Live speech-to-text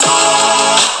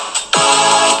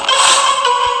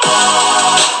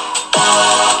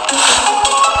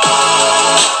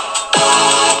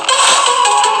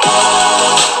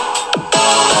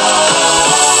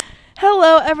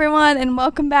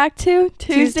welcome back to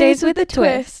Tuesdays with a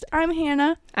Twist. I'm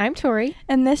Hannah. I'm Tori.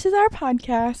 And this is our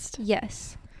podcast.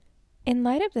 Yes. In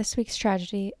light of this week's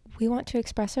tragedy, we want to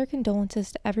express our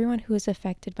condolences to everyone who was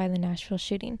affected by the Nashville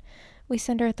shooting. We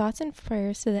send our thoughts and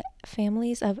prayers to the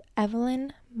families of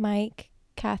Evelyn, Mike,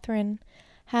 Catherine,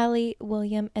 Hallie,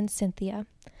 William, and Cynthia.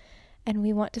 And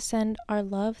we want to send our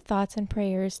love, thoughts, and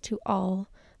prayers to all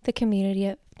the community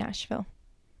of Nashville.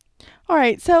 All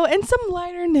right, so in some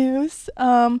lighter news,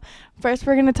 first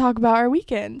we're going to talk about our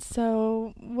weekend.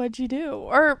 So what'd you do?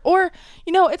 Or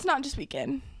it's not just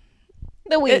weekend.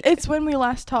 The week. It's when we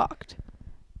last talked.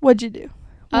 What'd you do?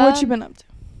 What you been up to?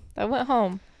 I went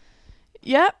home.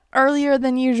 Yep, earlier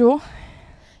than usual.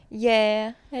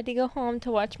 Yeah, I had to go home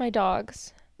to watch my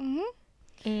dogs.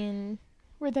 Mm-hmm. And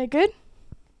were they good?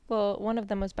 Well, one of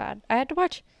them was bad. I had to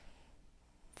watch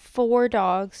 4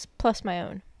 dogs plus my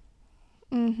own.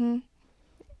 Mm-hmm.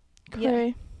 Yeah.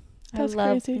 That's I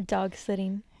love crazy. dog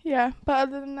sitting. Yeah, but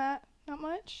other than that, not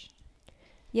much?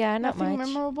 Yeah, not Nothing much.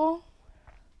 memorable?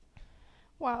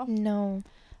 Wow. No.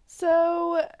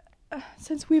 So,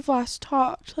 since we've last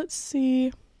talked, let's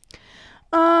see.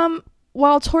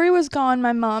 While Tori was gone,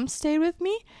 my mom stayed with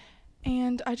me,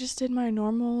 and I just did my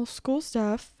normal school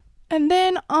stuff. And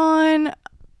then on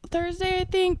Thursday, I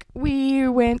think, we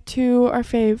went to our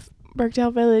fave,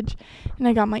 Birkdale Village, and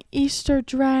I got my Easter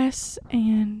dress,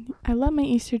 and I love my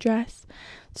Easter dress.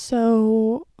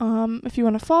 So, if you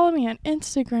want to follow me on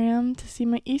Instagram to see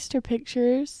my Easter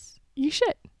pictures, you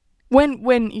should.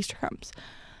 When Easter comes.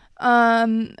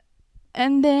 And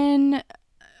then,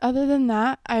 other than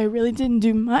that, I really didn't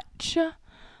do much.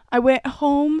 I went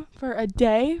home for a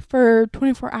day for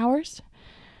 24 hours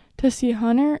to see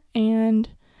Hunter, and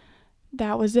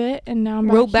that was it. And now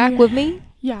I'm back with me?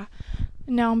 Yeah.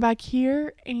 Now I'm back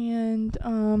here, and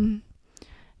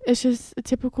it's just a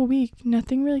typical week.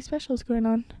 Nothing really special is going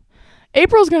on.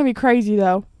 April's going to be crazy,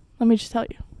 though. Let me just tell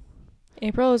you.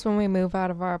 April is when we move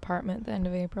out of our apartment at the end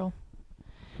of April.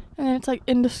 And then it's like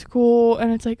into school,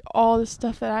 and it's like all the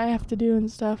stuff that I have to do and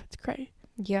stuff. It's great.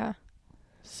 Yeah.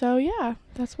 So, yeah,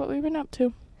 that's what we've been up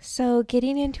to. So,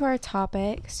 getting into our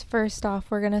topics, first off,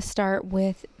 we're going to start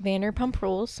with Vanderpump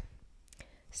Rules.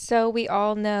 So, we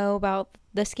all know about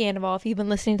the Scandival. If you've been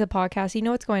listening to the podcast, you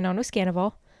know what's going on with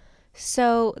Scandival.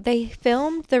 So, they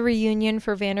filmed the reunion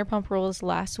for Vanderpump Rules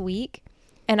last week,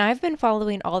 and I've been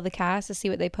following all the cast to see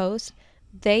what they post.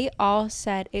 They all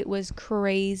said it was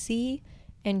crazy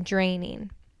and draining.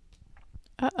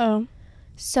 Uh-oh.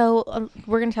 So,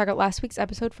 we're going to talk about last week's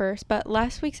episode first. But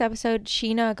last week's episode,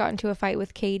 Sheena got into a fight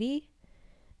with Katie.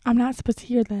 I'm not supposed to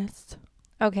hear this.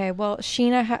 Okay, well,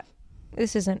 Sheena had...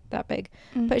 This isn't that big.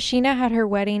 But Sheena had her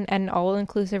wedding at an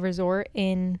all-inclusive resort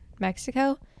in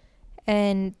Mexico.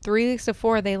 And 3 weeks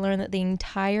before, they learned that the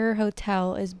entire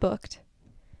hotel is booked.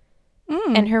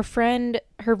 And her friend,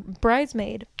 her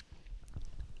bridesmaid,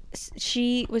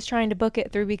 she was trying to book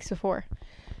it 3 weeks before.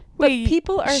 Wait, but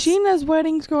people are... Sheena's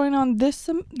wedding's going on this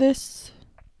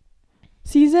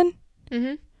season?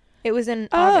 Mm-hmm. It was in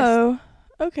August. Oh,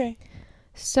 okay.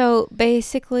 So,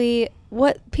 basically,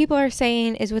 what people are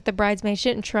saying is with the bridesmaid, she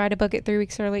didn't try to book it 3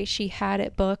 weeks early. She had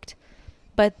it booked,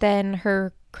 but then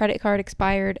her credit card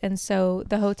expired, and so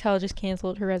the hotel just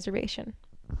canceled her reservation.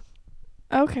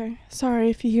 Okay. Sorry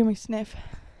if you hear me sniff.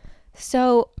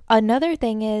 So, another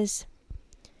thing is...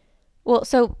 Well,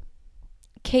 so...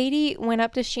 Katie went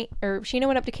up to Sheena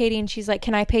went up to Katie and she's like,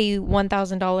 "Can I pay you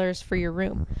 $1,000 for your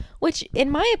room?" Which,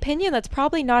 in my opinion, that's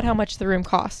probably not how much the room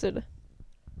costed.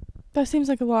 That seems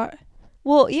like a lot.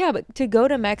 Well, yeah, but to go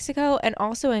to Mexico and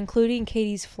also including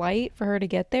Katie's flight for her to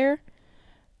get there,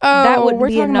 that wouldn't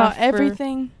be enough. About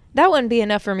everything. That wouldn't be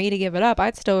enough for me to give it up.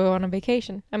 I'd still go on a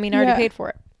vacation. I mean, I already paid for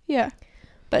it. Yeah.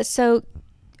 But so,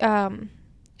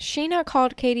 Sheena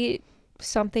called Katie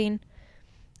something.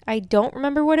 I don't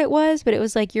remember what it was, but it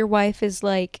was like, your wife is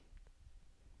like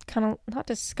kind of not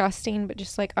disgusting, but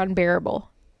just like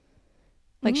unbearable.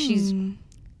 Like she's,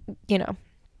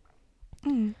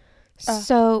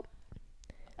 So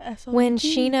when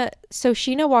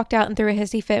Sheena walked out and threw a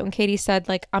hissy fit when Katie said,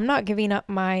 like, "I'm not giving up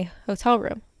my hotel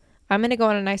room. I'm going to go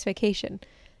on a nice vacation."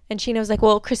 And Sheena was like,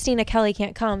 "Well, Christina Kelly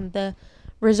can't come. The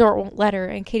resort won't let her."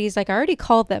 And Katie's like, "I already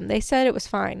called them. They said it was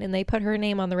fine." And they put her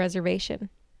name on the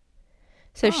reservation.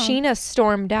 So Sheena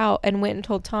stormed out and went and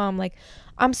told Tom, like,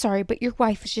 "I'm sorry, but your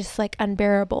wife is just, like,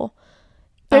 unbearable."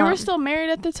 They were still married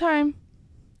at the time?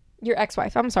 Your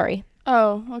ex-wife. I'm sorry.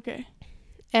 Oh, okay.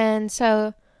 And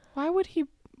so... Why would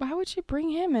she bring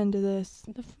him into this?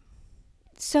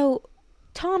 So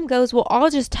Tom goes, "Well, I'll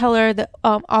just tell her that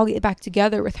I'll get back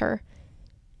together with her."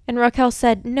 And Raquel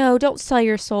said, "No, don't sell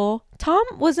your soul. Tom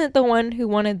wasn't the one who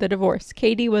wanted the divorce.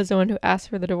 Katie was the one who asked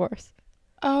for the divorce.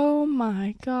 Oh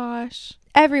my gosh.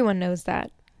 Everyone knows that.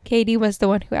 Katie was the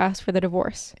one who asked for the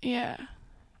divorce. Yeah.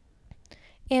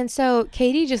 And so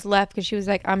Katie just left because she was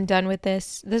like, I'm done with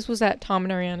this. This was at Tom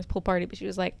and Ariana's pool party, but she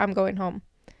was like, I'm going home.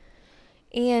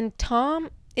 And Tom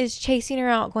is chasing her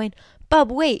out going,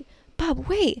 Bub, wait. Bub,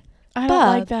 wait. I don't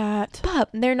like that. Bub.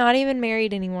 They're not even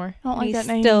married anymore. I don't like that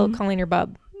name. He's still calling her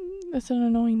Bub. That's an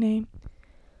annoying name.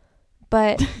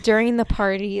 But during the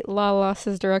party, Lala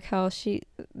says to Raquel,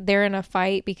 they're in a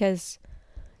fight because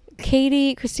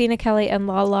Katie, Christina Kelly, and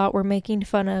Lala were making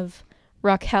fun of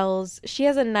Raquel's. She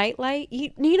has a nightlight.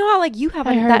 You know how like you have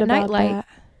that nightlight.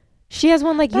 She has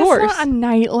one like yours. That's not a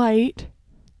nightlight.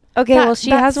 Okay, well she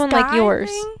has one like yours.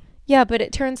 Thing? Yeah, but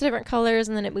it turns different colors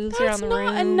and then it moves around the room.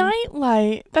 That's not a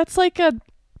nightlight. That's like a.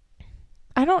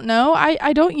 I don't know.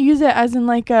 I don't use it as in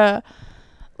like a,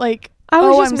 like. I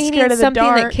was just meaning something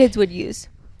that kids would use,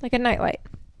 like a nightlight.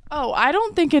 Oh, I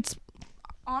don't think it's.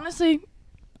 Honestly,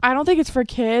 I don't think it's for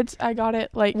kids. I got it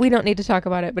like. We don't need to talk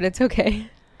about it, but it's okay.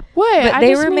 What? But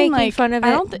they were making fun of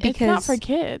it because it's not for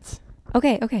kids.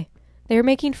 Okay. They were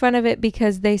making fun of it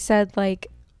because they said like,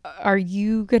 "Are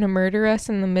you gonna murder us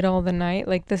in the middle of the night?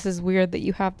 Like this is weird that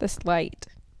you have this light."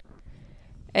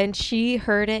 And she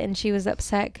heard it and she was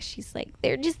upset because she's like,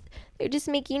 "They're just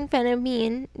making fun of me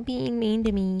and being mean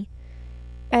to me."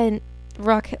 And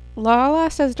Lala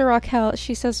says to Raquel,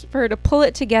 she says for her to pull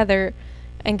it together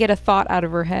and get a thought out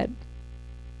of her head.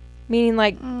 Meaning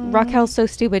like Raquel's so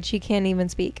stupid she can't even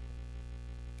speak.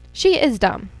 She is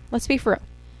dumb. Let's be for real.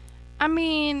 I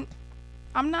mean,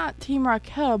 I'm not Team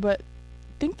Raquel, but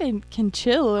I think they can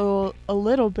chill a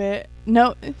little bit.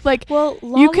 No, like, well,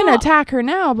 Lala, you can attack her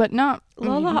now, but not.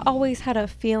 Lala always had a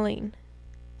feeling.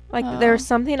 Like there was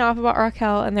something off about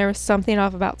Raquel and there was something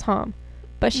off about Tom.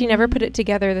 But she never put it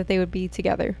together that they would be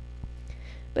together.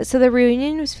 But so the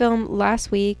reunion was filmed last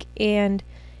week, and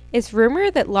it's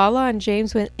rumored that Lala and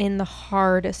James went in the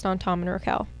hardest on Tom and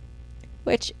Raquel,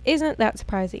 which isn't that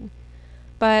surprising.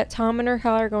 But Tom and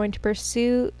Raquel are going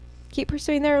to keep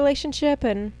pursuing their relationship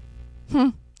and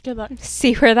good luck.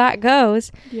 See where that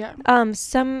goes. Yeah.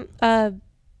 Some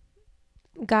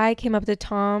guy came up to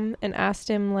Tom and asked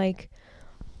him like,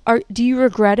 "Do you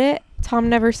regret it?" Tom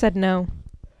never said no.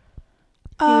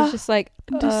 He was just like,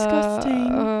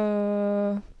 disgusting.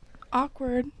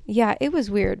 Awkward. Yeah, it was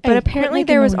weird. But apparently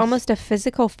there was almost a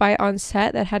physical fight on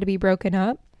set that had to be broken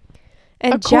up.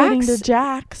 And according to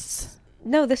Jax.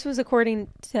 No, this was according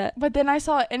to... But then I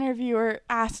saw an interviewer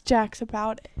ask Jax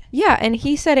about it. Yeah, and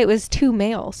he said it was 2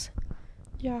 males.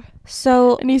 Yeah.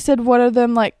 So... And he said one of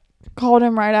them, like, called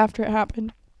him right after it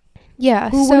happened.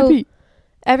 Yeah, Who would it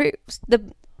be?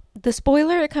 The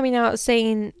spoiler coming out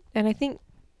saying, and I think...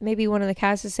 maybe one of the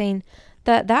cast is saying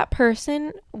that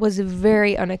person was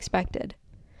very unexpected.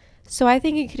 So I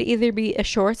think it could either be a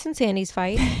Shorts and Sandy's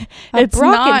fight, a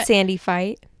Brock and Sandy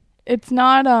fight. It's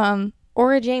not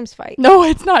or a James fight. No,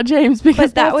 it's not James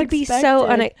because that would be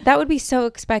that would be so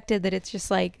expected that it's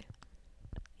just like,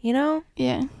 you know?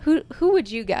 Yeah. Who would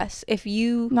you guess if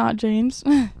you not James?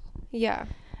 Yeah.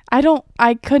 I don't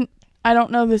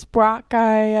know this Brock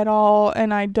guy at all,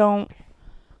 and I don't.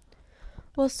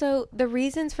 Well, so the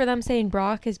reasons for them saying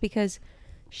Brock is because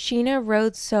Sheena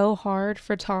rode so hard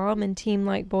for Tom and Team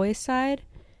Like Boys side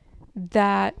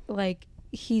that like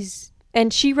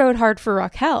and she rode hard for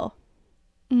Raquel.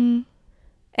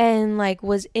 And like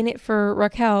was in it for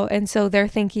Raquel, and so they're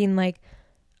thinking like,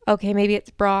 okay, maybe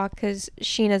it's Brock because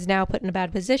Sheena's now put in a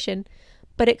bad position,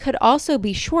 but it could also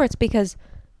be Schwartz because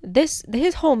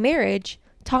his whole marriage,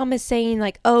 Tom is saying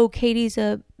like, oh, Katie's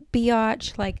a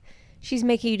biatch, like. She's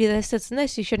making you do this, and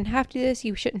this. You shouldn't have to do this.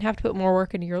 You shouldn't have to put more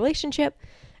work into your relationship.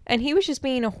 And he was just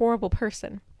being a horrible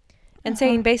person and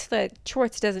saying basically like,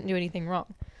 Schwartz doesn't do anything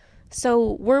wrong.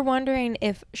 So we're wondering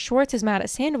if Schwartz is mad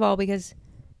at Sandoval because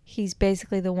he's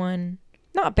basically the one.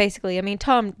 Not basically. I mean,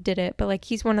 Tom did it, but like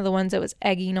he's one of the ones that was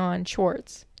egging on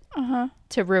Schwartz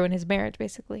to ruin his marriage,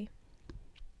 basically.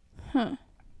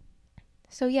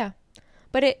 So yeah,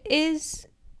 but it is.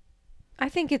 I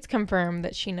think it's confirmed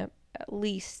that Sheena at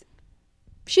least.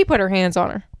 She put her hands on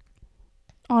her.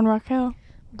 On Raquel.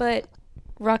 But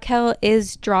Raquel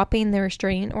is dropping the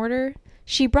restraining order.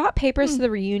 She brought papers to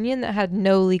the reunion that had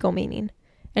no legal meaning.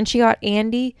 And she got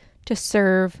Andy to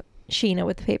serve Sheena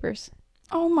with the papers.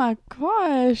 Oh my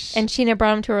gosh. And Sheena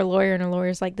brought him to her lawyer, and her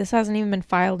lawyer's like, this hasn't even been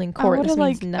filed in court. This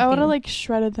means nothing. I would have like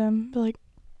shredded them. Be like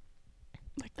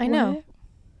I know.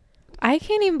 I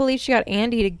can't even believe she got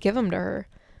Andy to give them to her.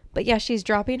 But yeah, she's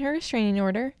dropping her restraining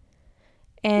order.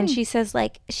 And she says,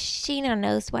 like, Sheena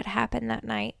knows what happened that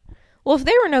night. Well, if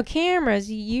there were no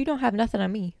cameras, you don't have nothing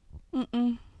on me.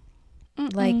 Mm-mm.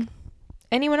 Mm-mm. Like,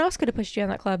 anyone else could have pushed you on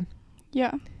that club.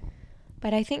 Yeah.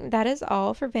 But I think that is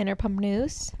all for Vanderpump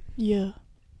News. Yeah.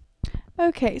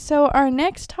 Okay, so our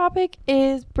next topic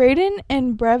is Brayden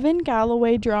and Brevin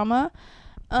Galloway drama.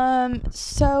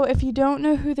 So if you don't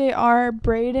know who they are,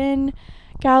 Brayden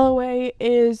Galloway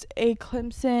is a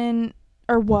Clemson,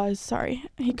 or was, sorry,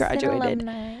 he graduated.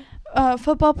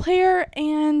 Football player,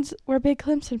 and we're big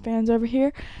Clemson fans over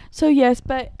here. So yes,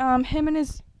 but him and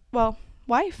his,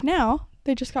 wife now,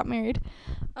 they just got married.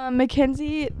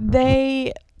 Mackenzie,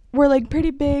 they were like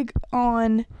pretty big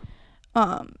on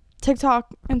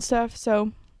TikTok and stuff,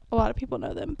 so a lot of people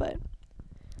know them, but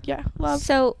yeah, love.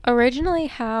 So originally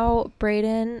how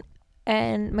Brayden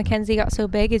and Mackenzie got so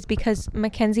big is because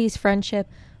Mackenzie's friendship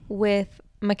with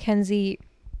Mackenzie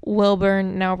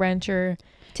Wilburn, now Rencher,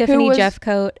 Tiffany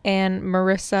Jeffcoat, and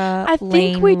Marissa I Lane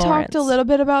think we Lawrence. talked a little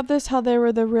bit about this, how they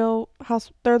were the real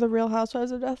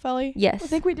housewives of Death Valley. Yes. I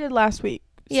think we did last week.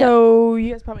 Yeah. So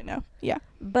you guys probably know. Yeah.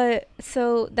 But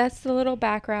so that's the little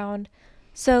background.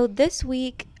 So this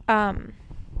week,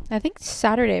 I think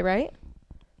Saturday, right?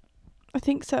 I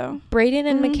think so. Brayden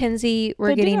and Mackenzie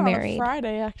were getting married. On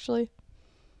Friday, actually.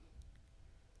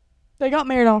 They got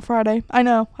married on Friday. I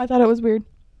know. I thought it was weird.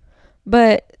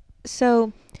 But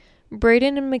so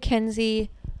Brayden and Mackenzie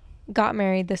got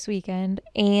married this weekend,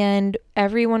 and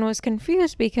everyone was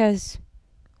confused because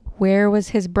where was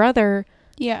his brother?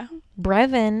 Yeah.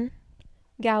 Brevin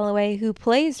Galloway, who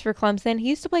plays for Clemson. He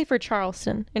used to play for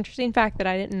Charleston. Interesting fact that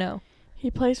I didn't know. He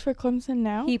plays for Clemson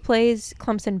now? He plays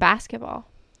Clemson basketball.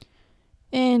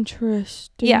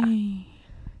 Interesting. Yeah.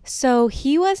 So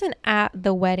he wasn't at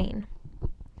the wedding.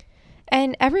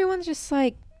 And everyone's just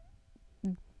like,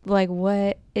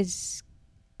 what is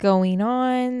going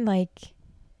on?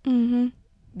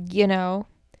 You know.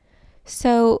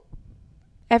 So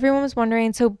everyone was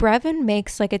wondering. So Brevin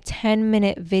makes like a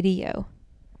 10-minute video.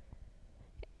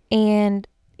 And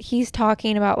he's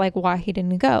talking about like why he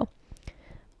didn't go.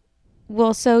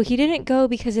 Well, so he didn't go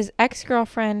because his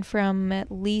ex-girlfriend from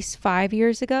at least 5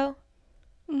 years ago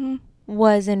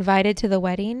was invited to the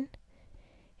wedding.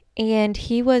 And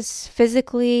he was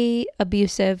physically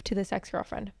abusive to this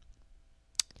ex-girlfriend.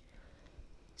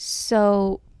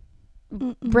 So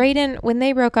Brayden, when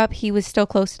they broke up, he was still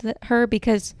close to her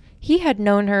because he had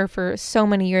known her for so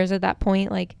many years at that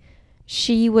point. Like,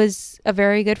 she was a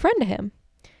very good friend to him.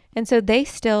 And so they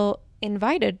still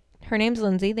invited, her name's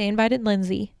Lindsay, they invited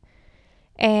Lindsay.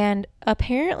 And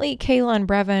apparently Kayla and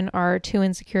Brevin are too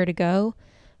insecure to go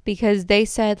because they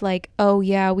said like, oh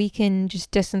yeah, we can just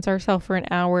distance ourselves for an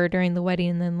hour during the wedding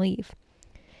and then leave.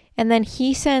 And then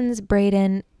he sends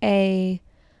Brayden a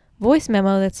voice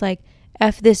memo that's like,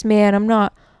 F this man, I'm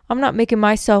not making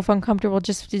myself uncomfortable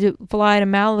just to fly to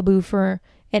Malibu for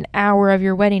an hour of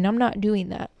your wedding. I'm not doing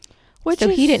that. So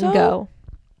he didn't go.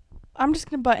 I'm just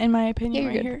going to butt in my opinion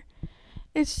right here.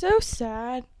 It's so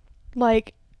sad.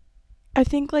 Like, I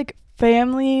think like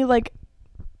family like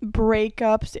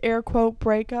breakups, air quote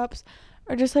breakups,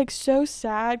 are just like so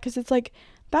sad because it's like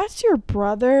that's your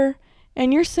brother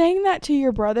and you're saying that to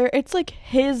your brother. It's like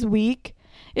his week,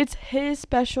 it's his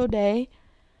special day,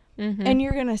 and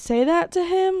you're gonna say that to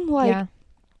him. Like,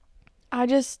 I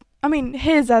mean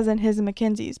his as in his and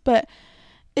Mackenzie's, but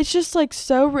it's just like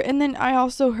so. And then I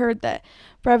also heard that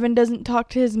Brevin doesn't talk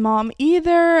to his mom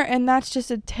either, and that's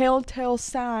just a telltale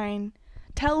sign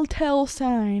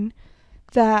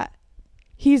that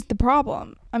he's the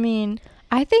problem. I mean,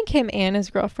 I think him and his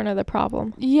girlfriend are the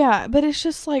problem. Yeah, but it's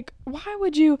just like, why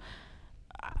would you?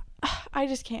 I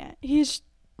just can't. He's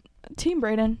Team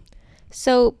Brayden.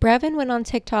 So Brevin went on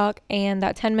TikTok, and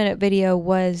that 10-minute video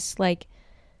was like,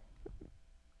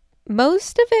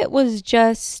 most of it was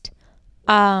just,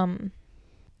 so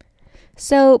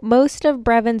most of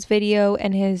Brevin's video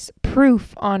and his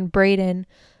proof on Brayden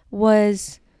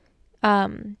was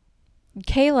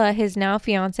Kayla, his now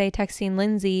fiance, texting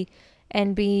Lindsay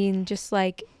and being just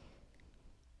like,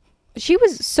 she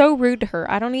was so rude to her.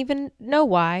 I don't even know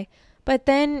why. But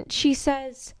then she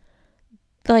says,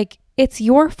 like, it's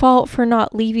your fault for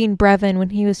not leaving Brevin when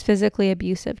he was physically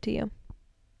abusive to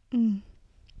you.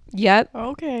 Yep.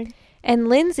 Okay. And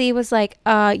Lindsay was like,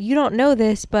 you don't know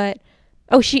this, but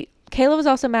Kayla was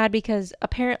also mad because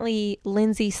apparently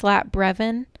Lindsay slapped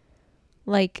Brevin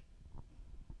like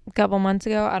a couple months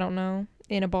ago, I don't know,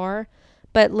 in a bar.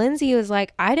 But Lindsay was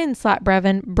like, I didn't slap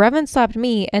Brevin. Brevin slapped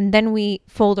me, and then we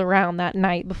fooled around that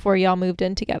night before y'all moved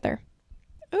in together.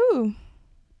 Ooh.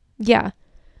 Yeah.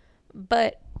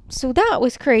 But, so that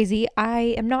was crazy.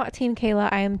 I am not Team Kayla.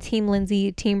 I am Team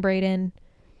Lindsay, Team Brayden,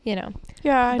 you know.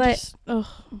 Yeah,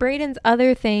 Brayden's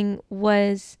other thing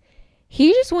was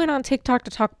he just went on TikTok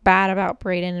to talk bad about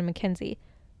Brayden and Mackenzie.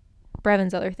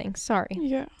 Brevin's other thing. Sorry.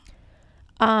 Yeah.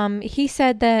 He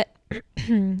said that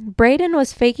Brayden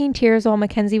was faking tears while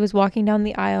Mackenzie was walking down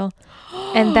the aisle,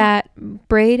 and that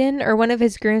Brayden or one of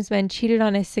his groomsmen cheated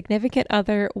on his significant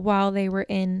other while they were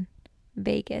in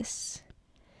Vegas.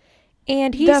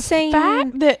 And he's saying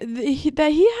fact that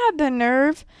he had the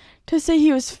nerve to say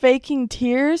he was faking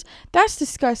tears, that's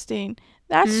disgusting.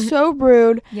 That's so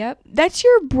rude. Yep. That's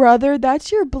your brother.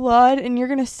 That's your blood. And you're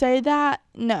going to say that?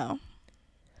 No.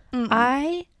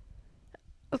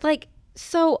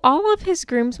 So all of his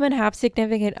groomsmen have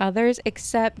significant others,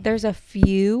 except there's a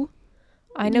few.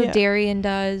 I know Darian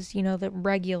does, the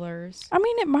regulars. I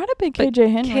mean, it might have been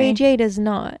KJ Henry. KJ does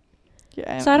not.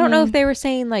 Yeah. So I don't know if they were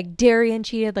saying like Darian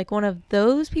cheated, like one of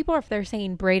those people, or if they're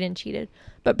saying Brayden cheated.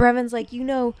 But Brevin's like,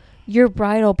 your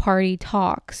bridal party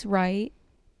talks, right?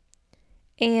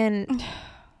 And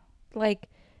like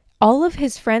all of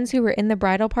his friends who were in the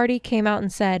bridal party came out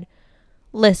and said,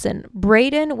 listen,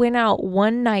 Brayden went out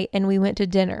one night and we went to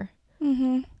dinner.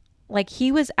 Mm-hmm. Like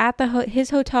he was at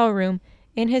his hotel room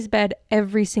in his bed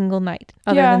every single night.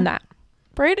 Other than that,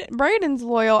 Brayden's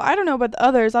loyal. I don't know about the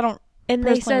others. I don't. And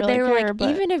they said really they were like,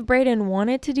 even if Brayden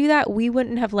wanted to do that, we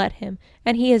wouldn't have let him.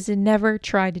 And he has never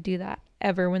tried to do that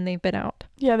ever when they've been out.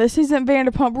 Yeah, this isn't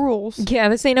Vanderpump Rules. Yeah,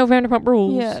 this ain't no Vanderpump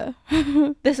Rules. Yeah.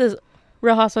 This is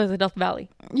Real Housewives of Death Valley.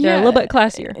 They're a little bit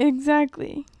classier.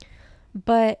 Exactly.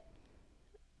 But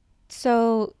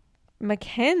so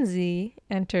Mackenzie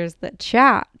enters the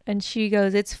chat and she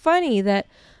goes, it's funny that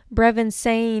Brevin's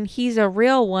saying he's a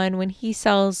real one when he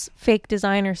sells fake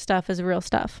designer stuff as real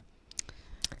stuff.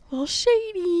 A little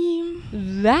shady.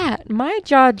 My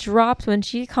jaw dropped when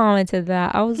she commented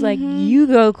that. I was like, you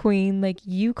go, queen. Like,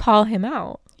 you call him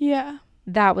out. Yeah.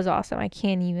 That was awesome. I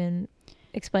can't even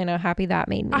explain how happy that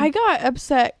made me. I got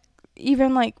upset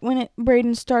even like when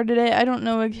Brayden started it. I don't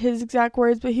know his exact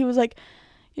words, but he was like,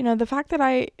 the fact that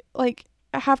I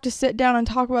have to sit down and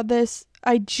talk about this.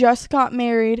 I just got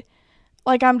married.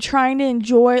 Like, I'm trying to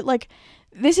enjoy, like,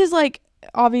 this is like,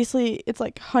 obviously it's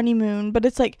like honeymoon, but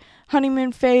it's like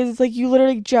honeymoon phase. It's like you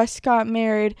literally just got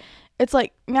married. It's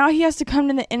like now he has to come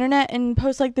to the internet and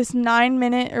post like this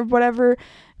 9-minute or whatever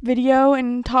video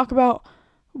and talk about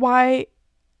why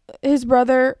his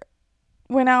brother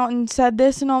went out and said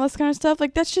this and all this kind of stuff.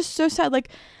 Like, that's just so sad. Like,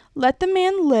 let the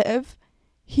man live.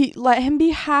 Let him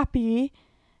be happy.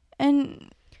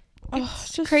 And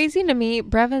it's just crazy to me.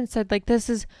 Brevin said like, this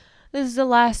is the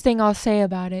last thing I'll say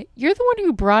about it. You're the one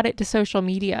who brought it to social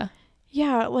media.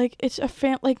 Yeah, like, it's a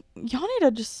like, y'all need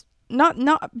to just, not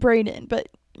Brayden, but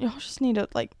y'all just need to,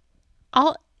 like,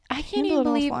 I can't even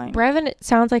believe Brevin, it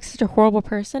sounds like such a horrible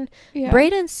person. Yeah.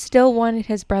 Brayden still wanted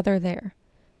his brother there.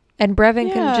 And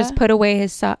Brevin could just put away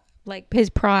his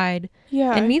pride.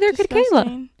 Yeah. And neither could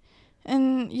Kayla.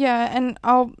 And, and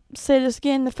I'll say this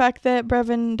again, the fact that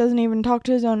Brevin doesn't even talk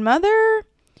to his own mother.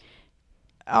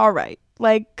 All right.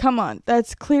 Like, come on.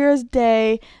 That's clear as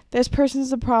day. This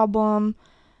person's the problem.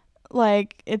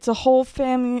 Like, it's a whole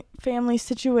family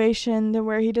situation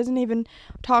where he doesn't even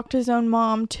talk to his own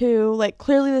mom, too. Like,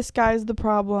 clearly this guy's the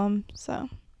problem, so.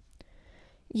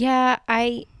 Yeah,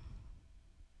 I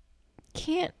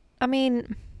just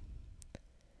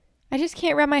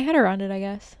can't wrap my head around it, I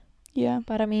guess. Yeah.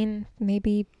 But,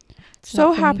 maybe.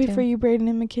 So happy for you, Brayden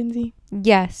and Mackenzie.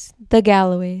 Yes, the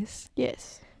Galloways.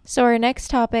 Yes. So our next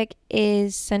topic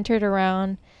is centered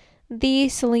around the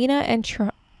Selena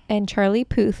and Charlie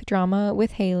Puth drama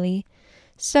with Haley.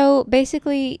 So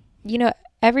basically,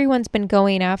 everyone's been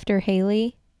going after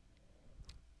Haley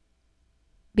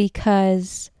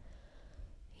because,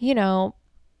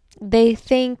 they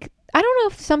think, I don't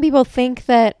know if some people think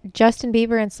that Justin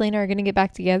Bieber and Selena are going to get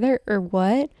back together or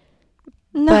what.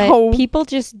 No. But people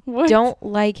just don't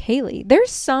like Haley.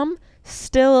 There's some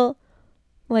still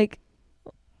like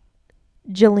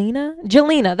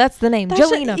Jelena, that's the name.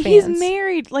 Jelena fans. He's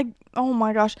married. Like, oh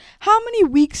my gosh. How many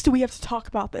weeks do we have to talk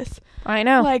about this? I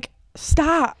know. Like,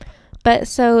 stop. But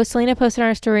so Selena posted on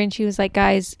her story and she was like,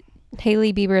 guys,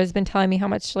 Haley Bieber has been telling me how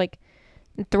much like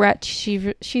threat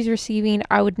she's receiving.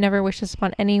 I would never wish this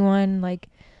upon anyone. Like,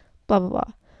 blah, blah,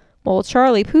 blah. Well,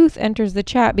 Charlie Puth enters the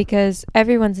chat because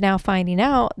everyone's now finding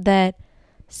out that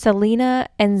Selena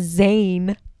and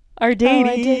Zayn are dating.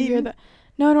 Oh, I did hear that.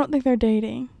 No, I don't think they're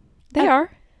dating. They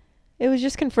are. It was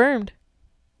just confirmed.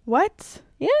 What?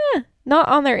 Yeah. Not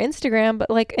on their Instagram, but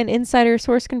like an insider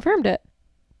source confirmed it.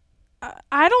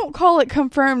 I don't call it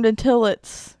confirmed until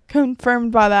it's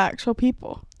confirmed by the actual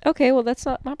people. Okay, well, that's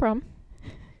not my problem.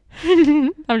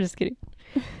 I'm just kidding.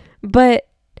 But,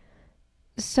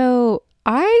 so,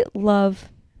 I love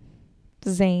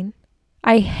Zayn.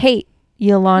 I hate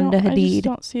Yolanda Hadid. I just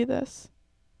don't see this.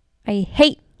 I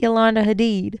hate Yolanda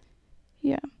Hadid.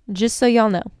 Yeah. Just so y'all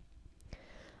know.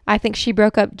 I think she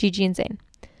broke up Gigi and Zayn.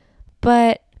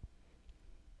 But,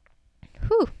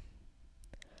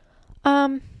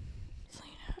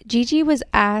 Gigi was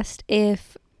asked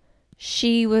if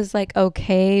she was, like,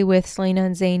 okay with Selena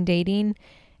and Zayn dating.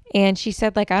 And she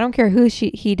said, like, I don't care who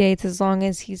he dates as long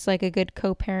as he's, like, a good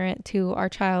co-parent to our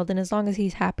child and as long as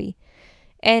he's happy.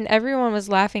 And everyone was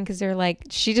laughing because they're like,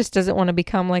 she just doesn't want to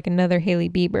become, like, another Hailey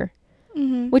Bieber.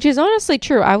 Mm-hmm. Which is honestly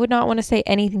true. I would not want to say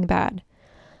anything bad.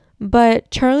 But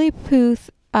Charlie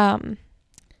Puth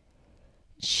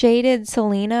shaded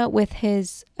Selena with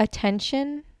his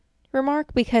attention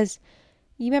remark because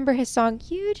you remember his song,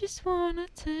 You Just Want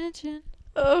Attention.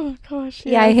 Oh, gosh.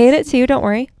 Yes. Yeah, I hate it too. Don't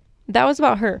worry. That was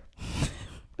about her.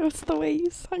 That's the way you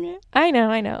sung it. I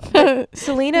know.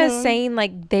 Selena is saying,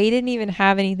 like, they didn't even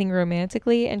have anything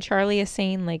romantically. And Charlie is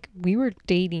saying, like, we were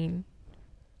dating.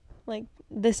 Like,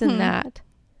 this and that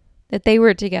they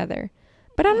were together.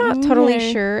 But I'm not totally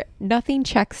sure. Nothing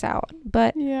checks out.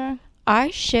 But yeah,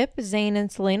 I ship Zayn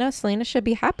and Selena. Selena should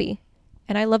be happy.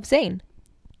 And I love Zayn.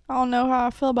 I don't know how I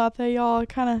feel about that, y'all. It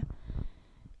kind of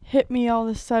hit me all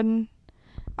of a sudden.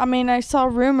 I mean, I saw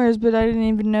rumors, but I didn't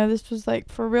even know this was, like,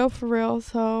 for real.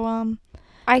 So,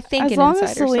 I think as long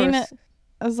as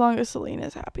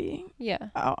Selena's happy. Yeah.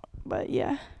 Oh, but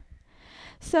yeah.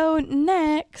 So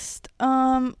next,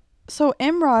 so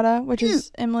Emrata, which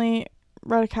is Emily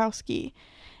Ratajkowski,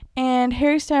 and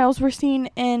Harry Styles were seen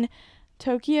in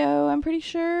Tokyo, I'm pretty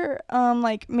sure,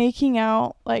 like, making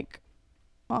out, like,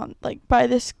 on, like, by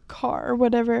this car or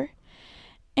whatever.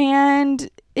 And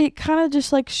it kind of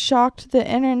just, like, shocked the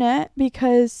internet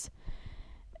because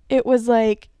it was,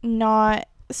 like, not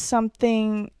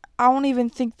something, I don't even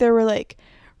think there were, like,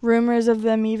 rumors of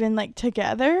them even, like,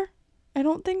 together. I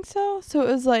don't think so. So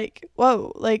it was like,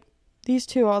 whoa, like, these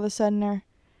two all of a sudden are,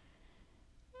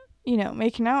 you know,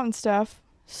 making out and stuff.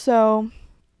 So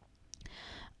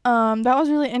that was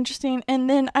really interesting. And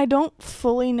then I don't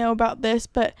fully know about this,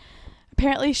 but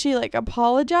apparently she, like,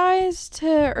 apologized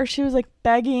to, or she was, like,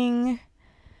 begging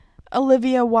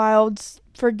Olivia Wilde's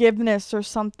forgiveness or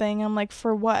something. I'm like,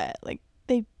 for what? Like,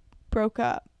 they broke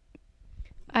up.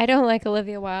 I don't like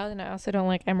Olivia Wilde, and I also don't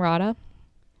like Emrata.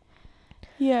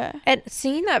 Yeah. And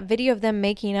seeing that video of them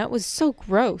making out was so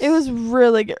gross. It was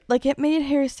really good. Like, it made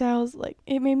Harry Styles, like,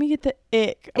 it made me get the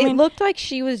ick. I mean, looked like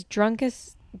she was drunk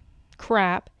as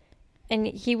crap, and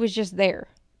he was just there.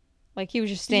 Like, he was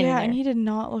just standing there. Yeah, and he did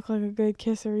not look like a good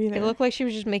kisser either. It looked like she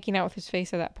was just making out with his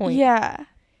face at that point. Yeah.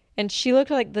 And she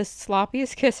looked like the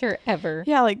sloppiest kisser ever.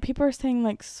 Yeah, like, people are saying,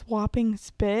 like, swapping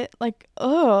spit. Like,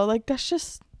 oh, like, that's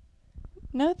just,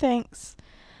 no thanks.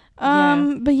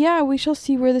 But yeah, we shall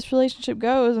see where this relationship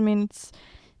goes. I mean,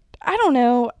 I don't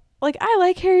know. Like, I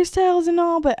like Harry Styles and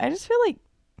all, but I just feel like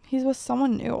he's with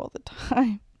someone new all the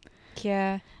time.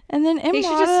 Yeah. And then Emrata, he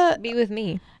should just be with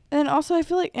me. And also, I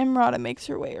feel like Emrata makes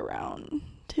her way around,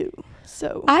 too.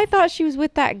 So I thought she was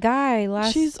with that guy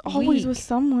last She's always with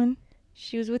someone.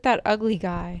 She was with that ugly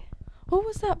guy. What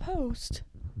was that post?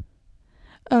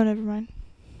 Oh, never mind.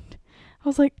 I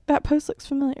was like, that post looks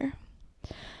familiar.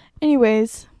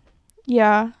 Anyways,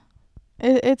 yeah.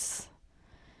 It's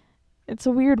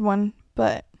a weird one,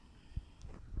 but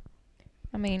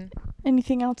I mean,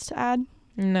 anything else to add?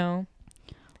 No.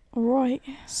 All right.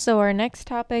 So our next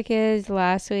topic is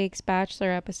last week's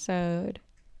Bachelor episode.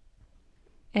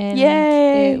 And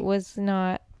Yay! It was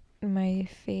not my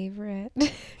favorite.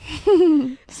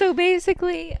 So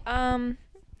basically,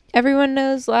 everyone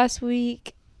knows last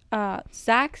week,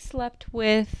 Zach slept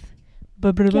with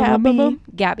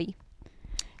Gabby.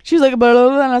 She was like, blah, blah,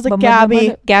 blah, and I was like,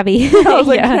 Gabby. Gabby. I was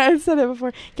like, I said it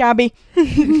before. Gabby.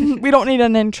 We don't need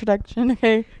an introduction,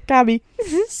 okay? Gabby.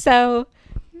 So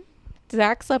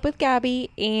Zach slept with Gabby,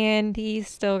 and he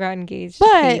still got engaged to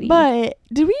Katie. But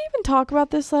did we even talk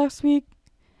about this last week?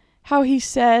 How he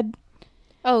said...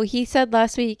 Oh, he said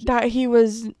last week... that he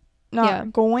was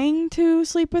not going to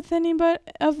sleep with anybody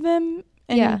of them,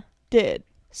 and he did.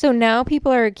 So now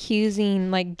people are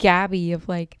accusing, like, Gabby of,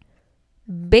 like,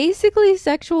 basically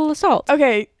sexual assault.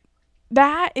 Okay,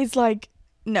 that is, like,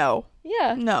 no.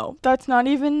 Yeah. No, that's not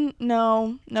even...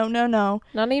 No. Not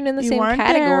even in the same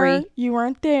category. You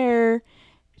weren't there.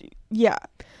 Yeah.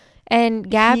 And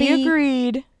Gabby... He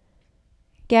agreed.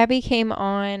 Gabby came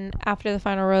on after the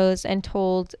final rose and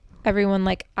told everyone,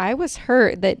 like, I was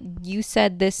hurt that you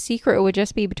said this secret would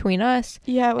just be between us.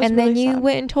 Yeah, it was and really then you sad.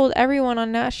 went and told everyone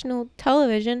on national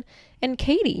television and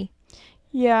Katie.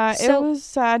 Yeah, it was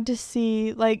sad to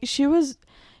see. Like, she was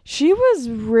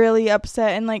really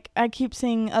upset, and, like, I keep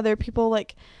seeing other people,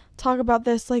 like, talk about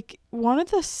this. Like, one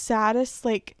of the saddest,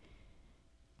 like,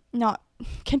 not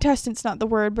contestants, not the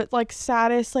word, but like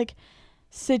saddest, like,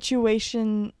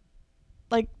 situation,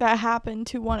 like, that happened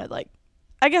to one of, like,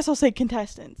 I guess I'll say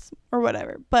contestants or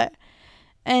whatever. But,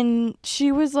 and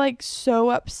she was like so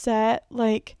upset,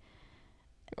 like,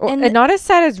 and not as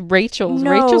sad as Rachel's.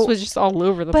 No, Rachel's was just all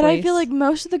over the place. But I feel like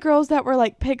most of the girls that were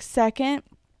like picked second,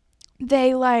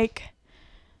 they like,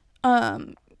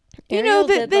 you know,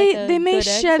 that they may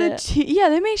shed a tear.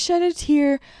 They may shed a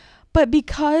tear, but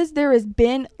because there has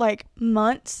been like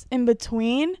months in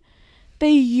between,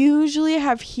 they usually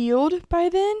have healed by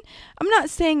then. I'm not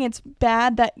saying it's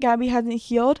bad that Gabby hasn't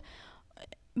healed,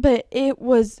 but it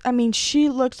was, I mean, she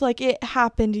looked like it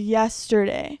happened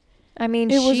yesterday. I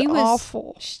mean, it she was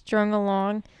awful. Strung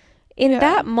along. In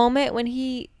that moment when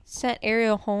he sent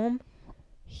Ariel home,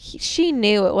 she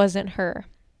knew it wasn't her.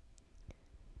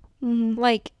 Mm-hmm.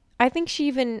 Like, I think she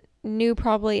even knew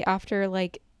probably after,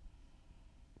 like,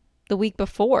 the week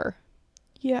before.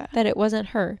 Yeah. That it wasn't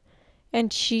her.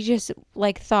 And she just,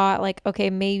 like, thought, like,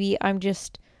 okay, maybe I'm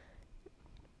just,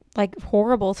 like,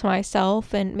 horrible to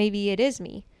myself, and maybe it is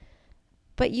me.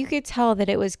 But you could tell that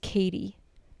it was Katie.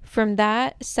 From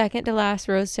that second to last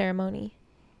rose ceremony,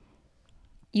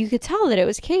 you could tell that it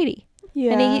was Katie.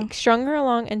 Yeah. And he strung her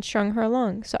along and strung her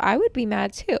along. So I would be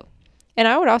mad too. And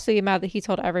I would also be mad that he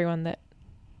told everyone that,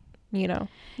 you know,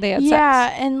 they had sex.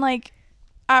 Yeah, and like,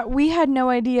 we had no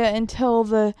idea until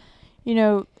the, you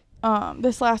know,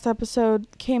 this last episode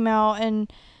came out and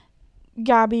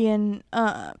Gabby and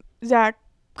Zach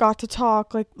got to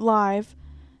talk like live,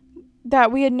 that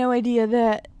we had no idea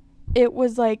that it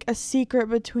was like a secret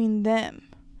between them.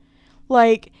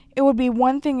 Like, it would be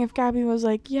one thing if Gabby was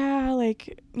like, yeah,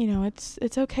 like, you know, it's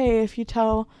okay if you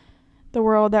tell the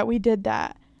world that we did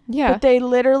that. Yeah. But they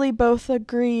literally both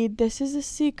agreed, this is a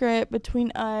secret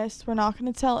between us. We're not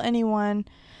going to tell anyone.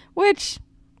 Which,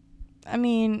 I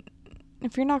mean,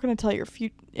 if you're not going to tell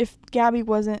if Gabby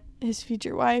wasn't his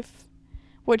future wife,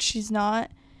 which she's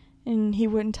not, and he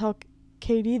wouldn't tell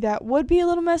Katie, that would be a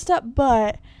little messed up.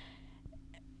 But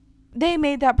they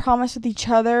made that promise with each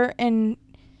other, and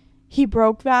he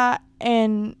broke that.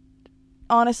 And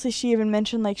honestly, she even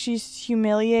mentioned, like, she's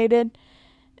humiliated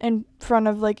in front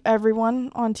of, like,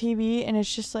 everyone on TV, and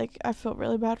it's just, like, I feel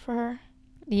really bad for her.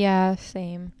 Yeah,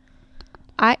 same.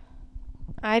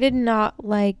 I did not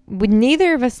like,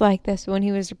 neither of us liked this when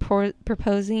he was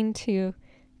proposing to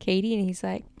Katie, and he's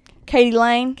like, Katie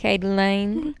Lane,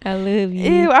 I love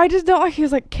you. Ew, I just don't like he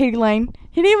was like, Katie Lane.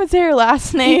 He didn't even say her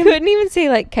last name. He couldn't even say,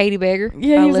 like, Katie Baker.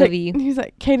 Yeah, I love you. you. He was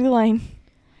like, Katie Lane.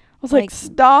 I was like,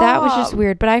 stop. That was just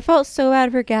weird. But I felt so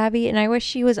bad for Gabby, and I wish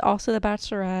she was also the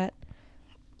Bachelorette.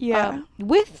 Yeah.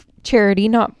 With Charity,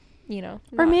 not, you know.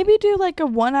 Or maybe do, like, a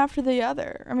one after the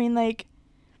other. I mean, like,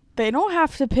 they don't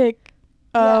have to pick,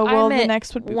 the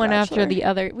next would be one Bachelor. after the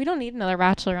other. We don't need another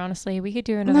Bachelor, honestly. We could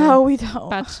do another No, we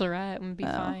don't. Bachelorette and be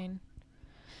fine.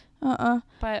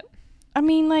 But, I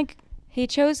mean, like, he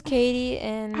chose Katie,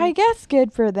 and I guess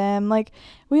good for them. Like,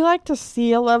 we like to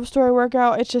see a love story work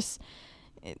out. It's just,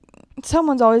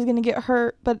 someone's always going to get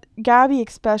hurt. But Gabby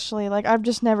especially, like, I've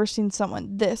just never seen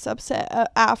someone this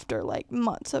upset after, like,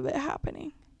 months of it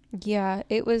happening. Yeah,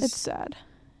 it's sad.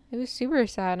 It was super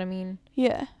sad. I mean,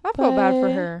 yeah, I feel bad for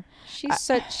her.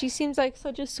 She seems like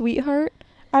such a sweetheart.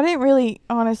 I didn't really,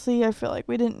 honestly, I feel like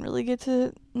we didn't really get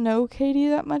to know Katie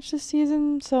that much this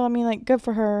season. So, I mean, like, good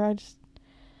for her.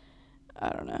 I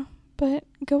don't know. But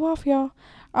go off, y'all.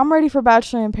 I'm ready for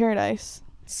Bachelor in Paradise.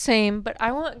 Same, but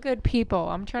I want good people.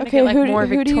 I'm trying to get, like, more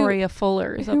Victoria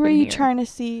Fullers up in here. Who are you trying to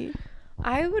see?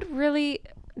 I would really,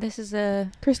 this is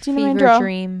a Christina fever Mandrell.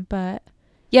 dream, but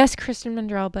yes, Kristen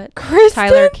Mandrell, but Kristen?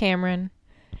 Tyler Cameron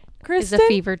Kristen? is a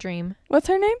fever dream. What's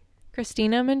her name?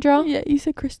 Christina Mandrell? Yeah, you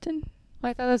said Kristen. Well,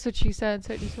 I thought that's what you said,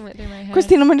 so it just went through my head.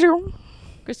 Christina Mandrell.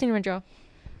 Christina Mandrell.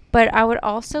 But I would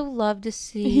also love to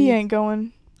see. He ain't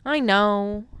going. I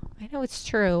know it's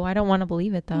true. I don't want to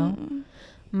believe it though.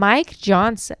 Mike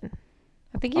Johnson.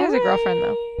 I think he has a girlfriend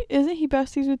though. Isn't he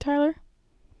besties with Tyler?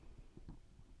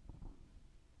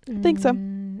 I think so.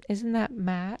 Isn't that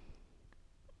Matt?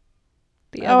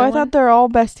 I thought they're all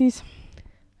besties.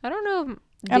 I don't know.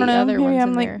 I don't know. Maybe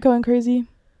I'm like going crazy.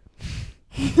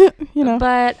 You know.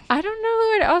 But I don't know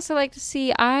who I'd also like to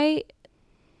see. I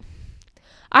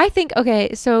think,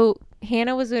 okay, so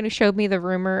Hannah was the one who showed me the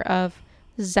rumor of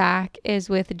Zach is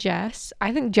with Jess.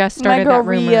 I think Jess started that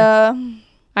rumor. Rhea.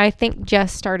 I think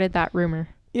Jess started that rumor.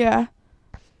 Yeah.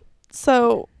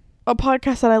 So a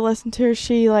podcast that I listened to,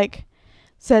 she like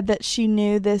said that she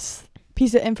knew this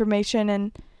piece of information,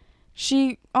 and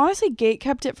she honestly gate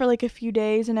kept it for like a few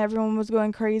days and everyone was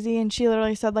going crazy, and she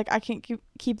literally said like, I can't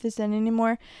keep this in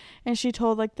anymore, and she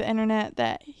told like the internet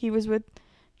that he was with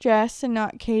Jess and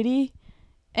not Katie,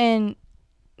 and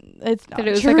it's not true. That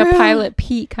it was like a Pilot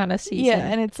Pete kind of season. Yeah,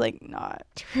 and it's like not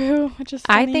true, which is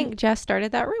funny. I think Jess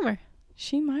started that rumor.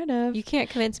 She might have. You can't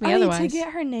convince me otherwise. To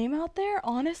get her name out there,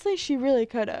 honestly, she really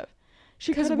could have.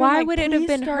 She could have. Why like, would it have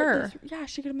been her? Yeah,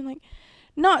 she could have been like,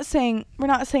 we're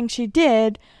not saying she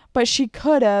did, but she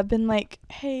could have been like,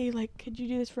 hey, like, could you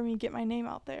do this for me? Get my name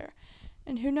out there.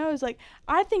 And who knows? Like,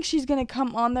 I think she's going to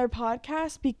come on their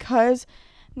podcast because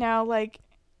now, like,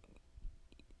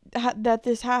 that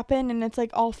this happened and it's,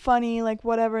 like, all funny, like,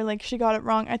 whatever. Like, she got it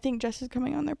wrong. I think Jess is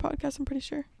coming on their podcast. I'm pretty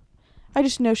sure. I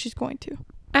just know she's going to.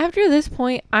 After this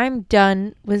point, I'm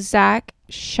done with Zach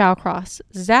shall cross.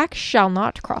 Zach shall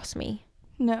not cross me.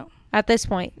 No. At this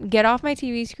point, get off my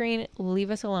TV screen.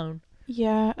 Leave us alone.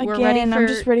 Yeah, again, I'm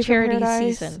just ready for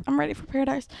Paradise. Season. I'm ready for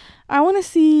Paradise. I want to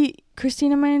see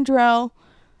Christina Mandrell.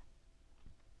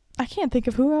 I can't think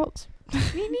of who else.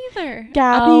 Me neither.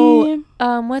 Gabby.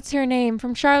 Oh, what's her name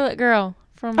from Charlotte Girl?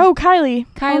 Kylie.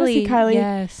 Kylie.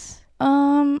 Yes.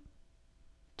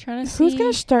 Trying to see who's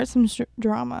gonna start some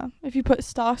drama if you put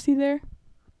Stassi there.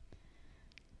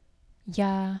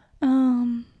 Yeah.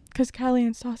 Because Kylie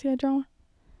and Stassi had drama.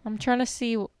 I'm trying to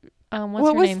see. What's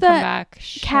her name come back?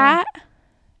 Kat?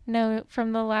 No,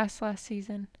 from the last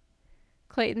season.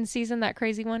 Clayton's season, that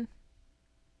crazy one.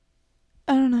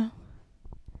 I don't know.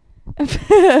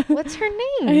 What's her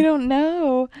name? I don't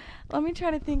know. Let me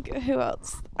try to think who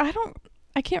else. I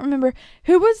can't remember.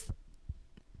 Who was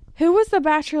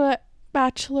the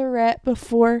Bachelorette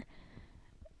before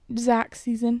Zach's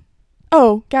season?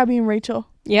 Oh, Gabby and Rachel.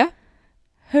 Yeah.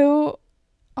 Who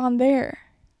on there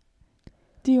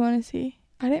do you want to see?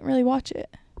 I didn't really watch it.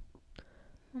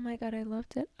 Oh my god, I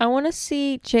loved it. I want to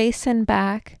see Jason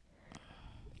back.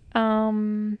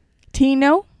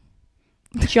 Tino?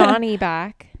 Johnny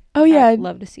back. Oh yeah. I'd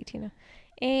love to see Tina.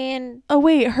 And oh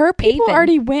wait, her people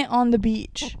already went on the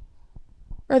beach.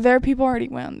 Or their people already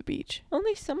went on the beach.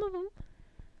 Only some of them.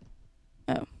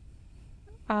 Oh.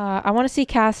 I want to see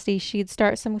Cassidy. She'd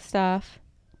start some stuff.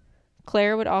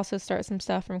 Claire would also start some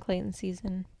stuff from Clayton's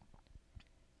season.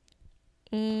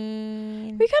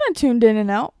 And we kind of tuned in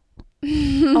and out.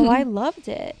 Oh, I loved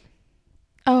it.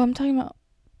 Oh, I'm talking about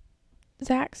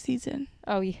Zach's season.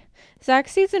 Oh, yeah.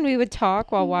 Zach's season, we would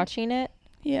talk while watching it.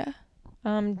 Yeah.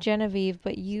 Genevieve,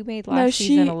 but you made last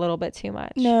season a little bit too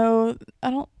much. No, I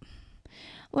don't.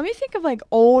 Let me think of like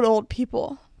old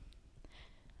people.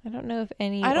 I don't know if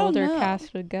any older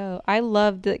cast would go. I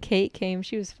loved that Kate came.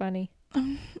 She was funny.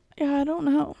 Yeah, I don't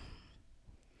know.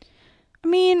 I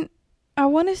mean, I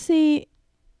want to see.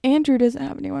 Andrew doesn't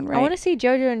have anyone, right? I want to see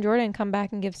JoJo and Jordan come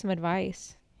back and give some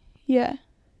advice. Yeah.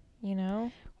 You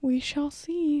know? We shall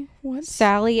see. What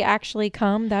Sally actually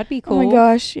come? That'd be cool. Oh my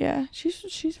gosh, yeah.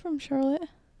 She's from Charlotte.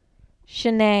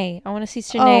 Shanae. I want to see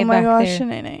Shanae back there. Oh my gosh,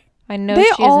 Shanae. I know she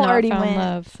has not already found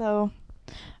love. So,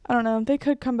 I don't know. They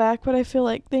could come back, but I feel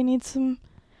like they need some.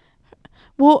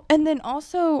 Well, and then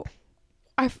also,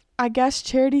 I guess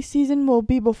charity season will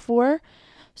be before.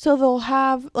 So they'll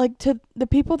have, like, to the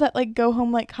people that, like, go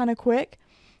home, like, kind of quick,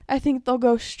 I think they'll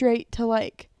go straight to,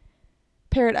 like,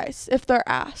 Paradise if they're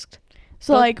asked.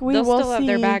 So, like, we will still have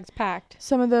their bags packed.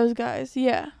 Some of those guys.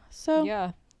 Yeah. So,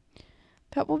 yeah.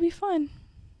 That will be fun.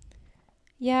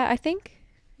 Yeah, I think,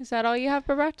 is that all you have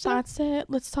for Bachelor? That's it.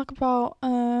 Let's talk about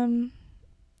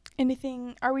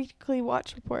anything, our weekly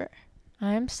watch report.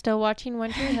 I'm still watching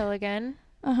One Tree Hill again.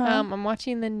 Uh-huh. I'm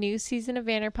watching the new season of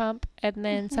Vanderpump, and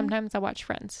then sometimes I watch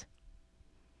Friends.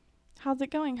 How's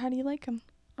it going? How do you like them?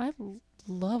 I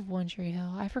love One Tree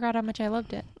Hill. I forgot how much I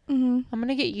loved it. Mm-hmm. I'm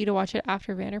gonna get you to watch it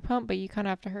after Vanderpump, but you kind of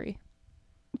have to hurry.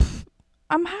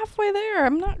 I'm halfway there.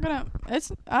 I'm not gonna.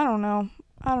 I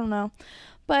don't know.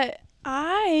 But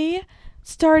I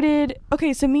started.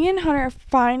 Okay, so me and Hunter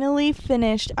finally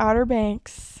finished Outer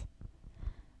Banks.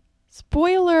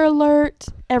 Spoiler alert: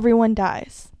 everyone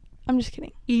dies. I'm just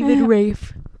kidding. Even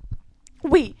Rafe.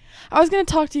 Wait, I was going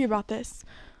to talk to you about this.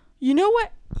 You know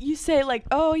what you say, like,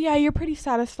 oh, yeah, you're pretty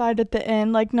satisfied at the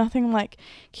end. Like, nothing, like,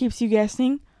 keeps you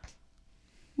guessing.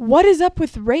 What is up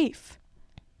with Rafe?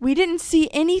 We didn't see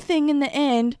anything in the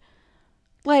end.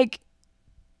 Like,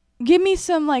 give me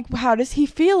some, like, how does he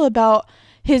feel about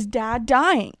his dad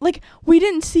dying? Like, we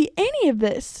didn't see any of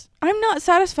this. I'm not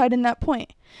satisfied in that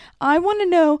point. I want to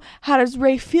know, how does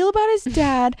Rafe feel about his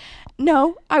dad?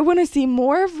 No, I want to see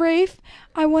more of Rafe.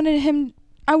 I want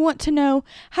to know,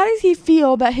 how does he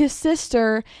feel that his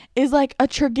sister is like a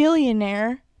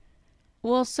trillionaire?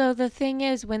 Well, so the thing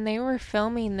is, when they were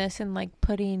filming this and like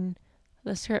putting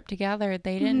the script together,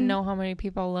 they didn't know how many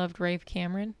people loved Rafe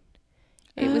Cameron.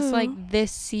 It was like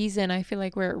this season, I feel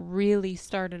like, where it really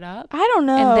started up. I don't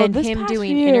know. And then him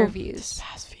doing interviews. This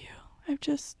past few.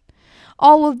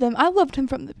 All of them. I loved him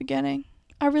from the beginning.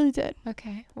 I really did.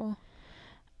 Okay, well.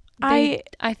 I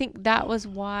think that was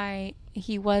why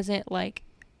he wasn't, like,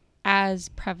 as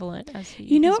prevalent as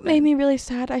he what made me really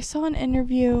sad? I saw an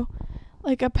interview,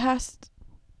 like,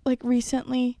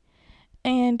 recently,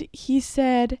 and he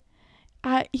said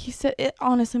it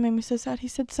honestly made me so sad. He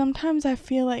said, sometimes I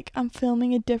feel like I'm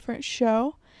filming a different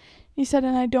show. He said,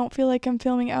 and I don't feel like I'm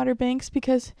filming Outer Banks,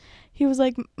 because he was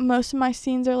like, most of my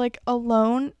scenes are like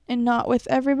alone and not with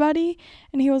everybody.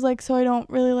 And he was like, so I don't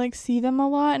really like see them a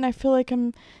lot. And I feel like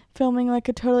I'm filming like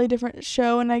a totally different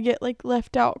show, and I get like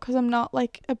left out because I'm not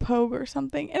like a Pogue or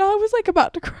something. And I was like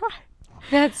about to cry.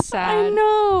 That's sad. I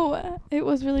know. It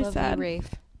was really sad.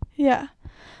 Rafe. Yeah.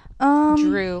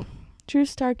 Drew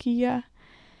Starkey, yeah.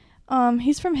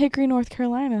 He's from Hickory, North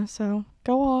Carolina, so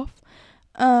go off.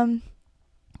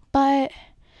 But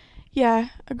yeah,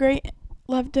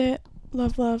 loved it.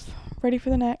 Love. Ready for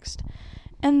the next.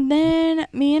 And then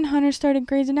me and Hunter started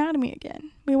Grey's Anatomy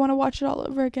again. We want to watch it all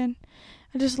over again.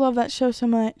 I just love that show so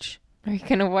much. Are you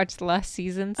going to watch the last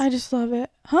seasons? I just love it.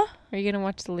 Huh? Are you going to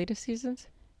watch the latest seasons?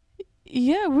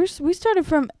 Yeah, we started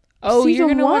from you're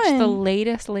going to watch the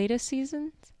latest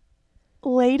seasons?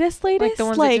 Latest? Like the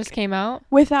ones that just came out?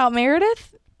 Without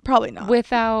Meredith? Probably not.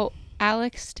 Without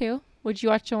Alex, too? Would you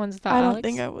watch the ones without Alex? I don't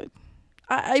think I would.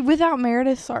 I without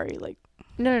Meredith, sorry. Like,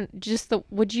 No,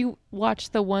 would you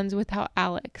watch the ones without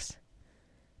Alex?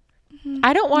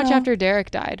 I don't watch after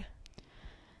Derek died.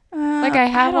 Like, I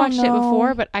have watched it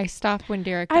before, but I stopped when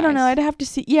Derek died. I don't know. I'd have to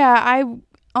see. Yeah,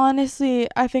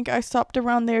 I think I stopped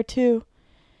around there too.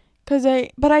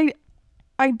 But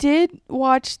I did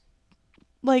watch,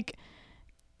 like,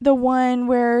 the one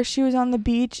where she was on the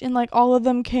beach and, like, all of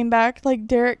them came back. Like,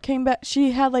 Derek came back.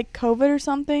 She had, like, COVID or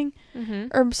something. Mm-hmm.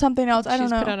 Or something else. I don't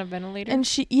know. She's put on a ventilator. And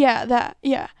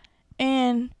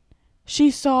And she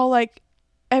saw, like,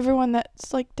 everyone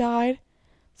that's, like, died.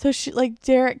 So she, like,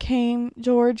 Derek came,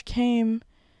 George came.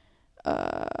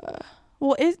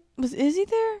 Was Izzy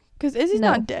there? Because Izzy's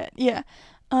not dead. Yeah.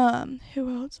 Who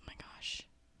else? Oh my gosh.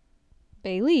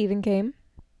 Bailey even came.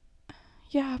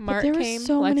 Yeah, Mark but there came. was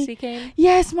so Lexi many. Came.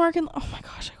 Yes, Mark and oh my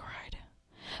gosh, I cried.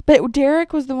 But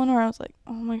Derek was the one where I was like,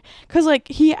 oh my, because like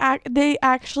they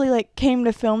actually like came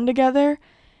to film together,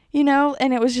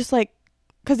 and it was just like,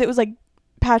 because it was like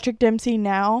Patrick Dempsey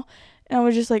now, and I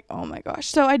was just like, oh my gosh.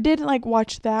 So I did like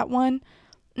watch that one,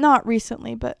 not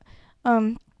recently, but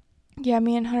yeah,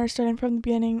 me and Hunter started from the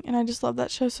beginning, and I just love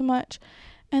that show so much.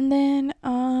 And then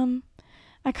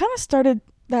I kind of started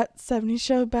that 70s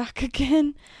show back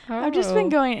again. I've just been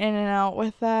going in and out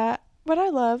with that, but I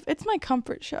love it's my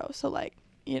comfort show, so like,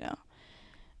 yeah,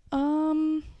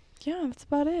 that's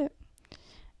about it.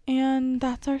 And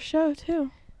that's our show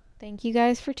too. Thank you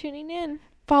guys for tuning in.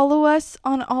 Follow us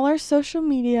on all our social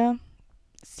media.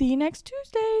 See you next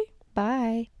Tuesday.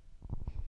 Bye.